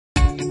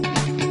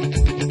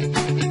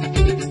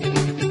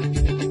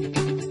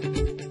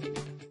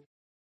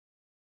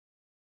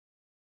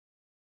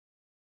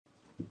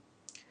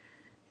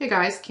Hey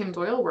guys, Kim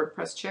Doyle,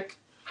 WordPress chick.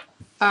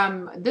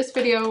 This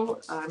video,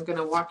 I'm going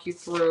to walk you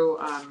through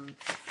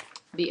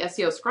the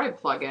SEO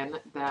Scribe plugin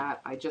that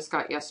I just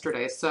got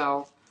yesterday.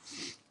 So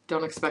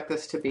don't expect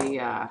this to be,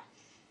 the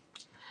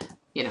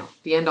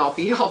end-all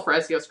be-all for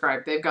SEO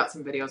Scribe. They've got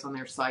some videos on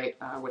their site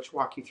which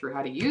walk you through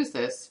how to use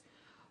this.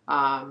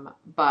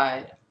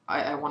 But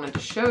I wanted to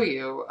show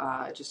you,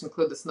 just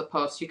include this in the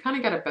post, you kind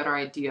of get a better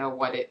idea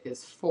what it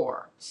is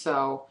for.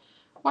 So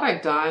what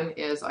I've done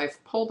is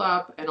I've pulled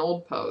up an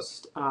old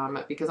post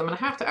because I'm going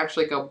to have to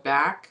actually go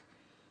back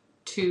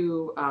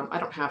to, I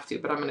don't have to,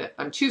 but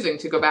I'm choosing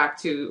to go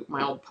back to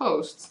my old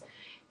posts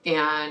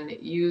and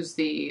use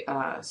the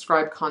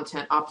Scribe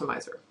Content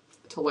Optimizer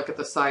to look at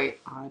the site,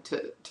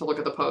 to look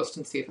at the post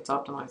and see if it's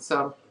optimized.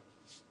 So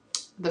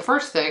the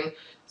first thing,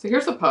 so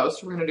here's the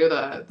post. We're going to do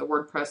the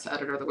WordPress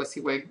editor, the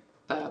WYSIWYG,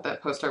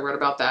 that post I wrote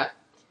about that.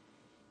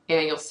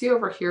 And you'll see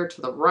over here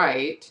to the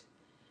right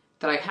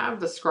that I have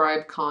the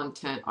Scribe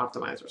Content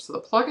Optimizer. So the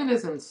plugin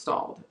is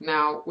installed.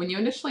 Now, when you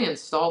initially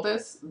install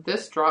this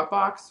drop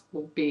box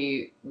will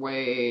be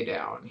way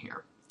down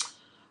here.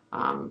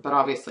 But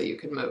obviously you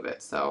can move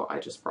it. So I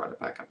just brought it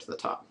back up to the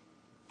top.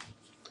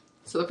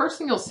 So the first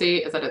thing you'll see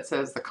is that it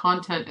says the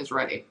content is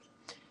ready.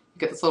 You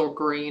get this little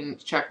green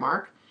check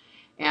mark.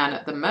 And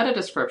the meta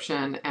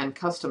description and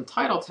custom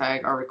title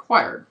tag are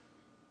required.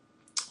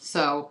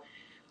 So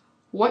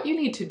what you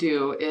need to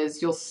do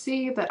is you'll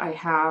see that I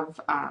have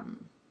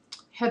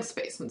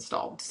Headspace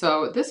installed.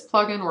 So this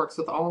plugin works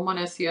with all-in-one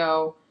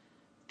SEO,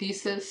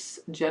 Thesis,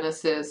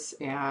 Genesis,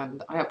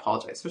 and I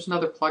apologize, there's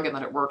another plugin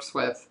that it works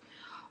with.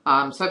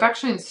 So I've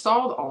actually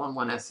installed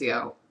all-in-one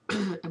SEO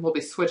and we'll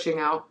be switching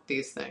out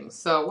these things.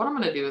 So what I'm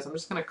going to do is I'm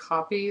just going to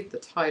copy the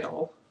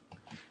title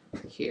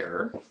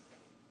here.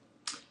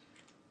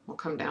 We'll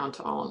come down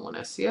to all-in-one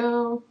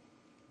SEO.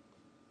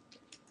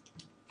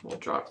 We'll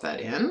drop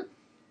that in.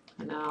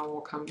 And now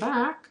we'll come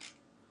back.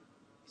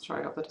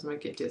 Sorry, I hope that doesn't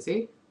make you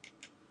dizzy.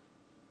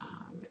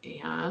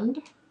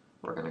 And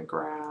we're going to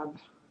grab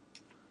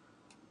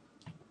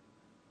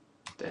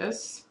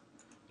this.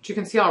 But you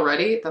can see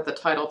already that the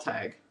title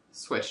tag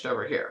switched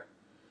over here.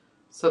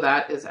 So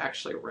that is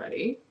actually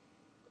ready.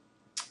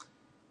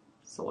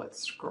 So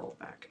let's scroll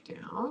back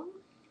down.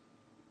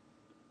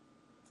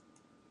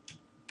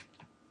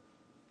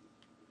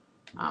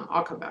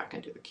 I'll come back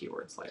and do the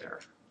keywords later,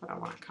 but I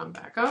want to come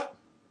back up.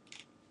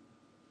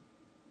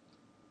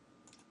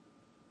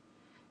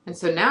 And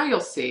so now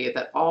you'll see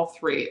that all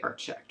three are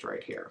checked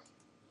right here.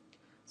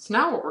 So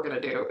now what we're going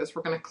to do is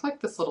we're going to click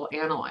this little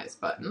Analyze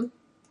button.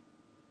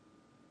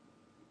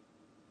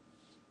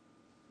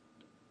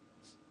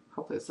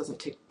 Hopefully this doesn't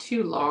take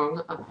too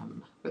long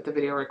with the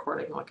video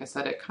recording. Like I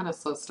said, it kind of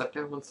slows stuff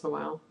down once in a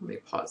while. Let me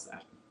pause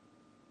that.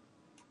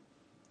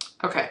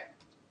 Okay.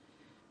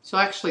 So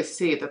you'll actually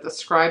see that the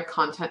Scribe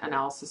Content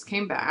Analysis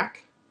came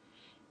back.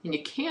 And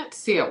you can't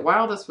see it.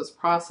 While this was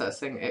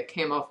processing, it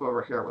came up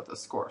over here with a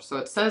score. So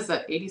it says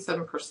that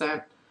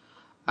 87%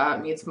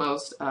 meets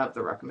most of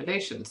the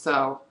recommendations.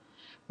 So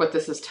what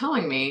this is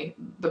telling me,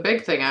 the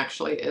big thing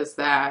actually, is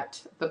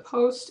that the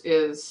post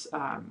is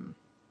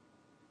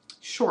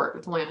short.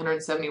 It's only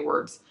 170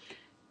 words.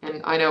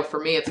 And I know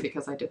for me it's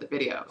because I did the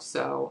video.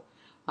 So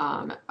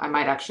I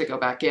might actually go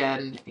back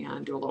in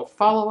and do a little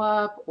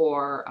follow-up,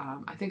 or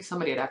I think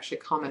somebody had actually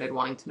commented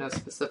wanting to know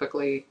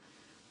specifically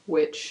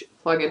which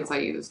plugins I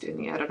used in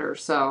the editor,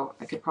 so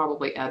I could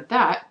probably add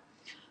that.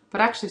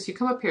 But actually, so you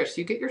come up here, so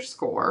you get your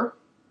score,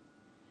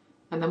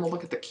 and then we'll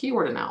look at the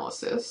keyword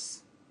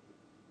analysis.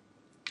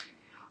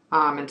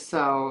 And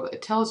so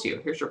it tells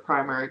you, here's your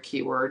primary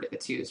keyword.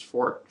 It's used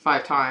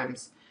 5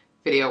 times,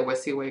 video,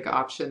 WYSIWYG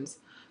options.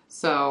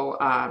 So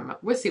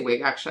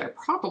WYSIWYG, actually, I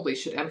probably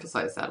should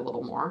emphasize that a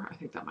little more. I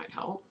think that might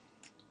help,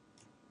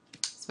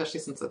 especially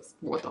since that's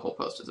what the whole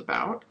post is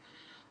about.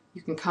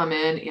 You can come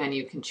in and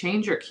you can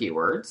change your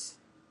keywords.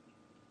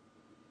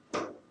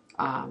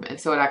 And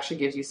so it actually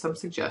gives you some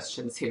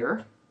suggestions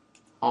here.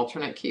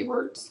 Alternate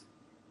keywords.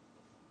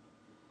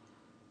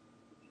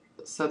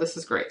 So this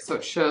is great. So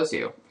it shows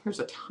you, here's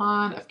a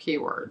ton of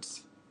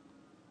keywords,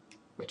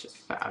 which is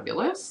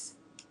fabulous.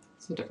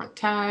 Some different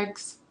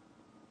tags.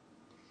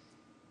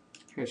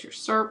 Here's your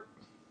SERP.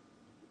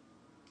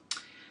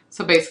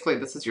 So basically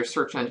this is your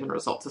search engine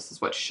results. This is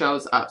what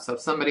shows up. So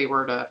if somebody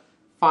were to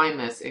find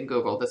this in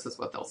Google, this is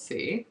what they'll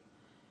see.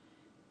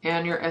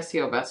 And your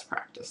SEO best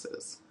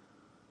practices.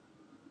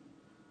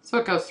 So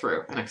it goes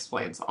through and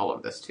explains all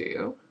of this to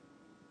you.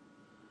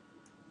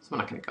 So I'm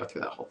not going to go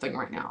through that whole thing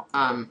right now.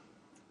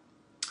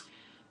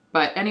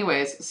 But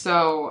anyways,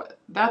 so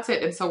that's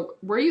it. And so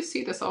where you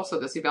see this also,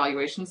 this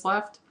evaluations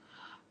left,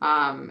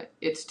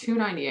 it's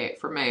 $2.98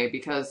 for May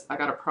because I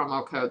got a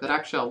promo code that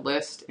actually I'll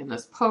list in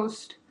this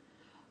post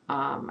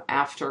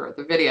after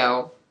the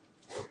video.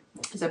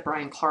 Is that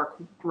Brian Clark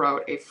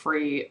wrote a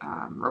free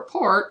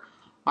report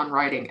on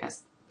writing,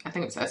 I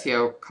think it's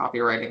SEO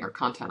copywriting or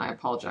content, I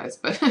apologize,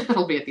 but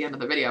it'll be at the end of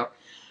the video.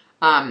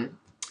 And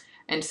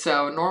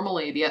so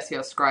normally the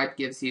SEO Scribe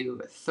gives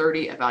you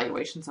 30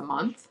 evaluations a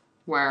month,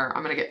 where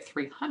I'm going to get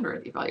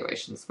 300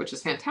 evaluations, which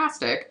is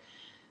fantastic.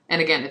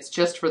 And again, it's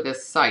just for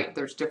this site.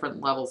 There's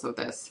different levels of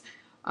this.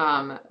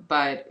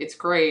 But it's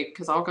great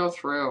because I'll go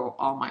through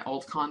all my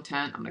old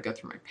content. I'm going to go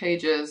through my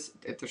pages.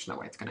 There's no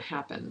way it's going to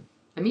happen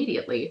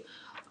immediately.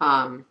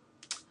 But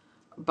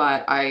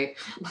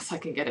unless I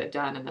can get it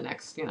done in the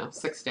next,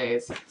 6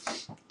 days.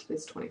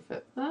 Today's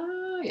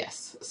 25th.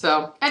 Yes.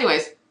 So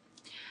anyways,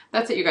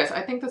 that's it, you guys.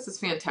 I think this is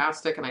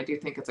fantastic, and I do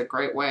think it's a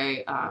great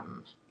way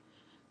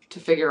to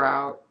figure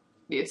out.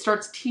 It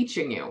starts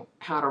teaching you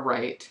how to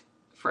write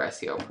for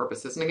SEO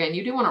purposes. And again,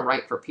 you do want to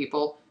write for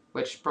people,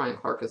 which Brian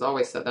Clark has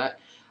always said that.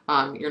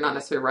 You're not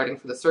necessarily writing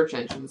for the search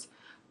engines,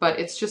 but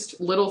it's just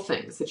little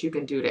things that you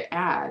can do to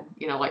add.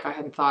 Like I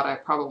hadn't thought I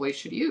probably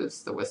should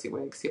use the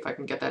WYSIWYG. See if I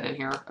can get that in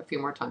here a few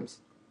more times.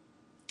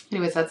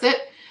 Anyways, that's it.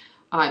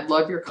 I'd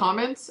love your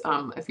comments.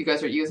 If you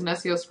guys are using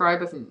SEO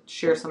Scribe, and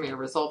share some of your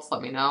results,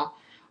 let me know.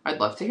 I'd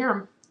love to hear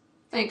them.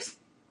 Thanks.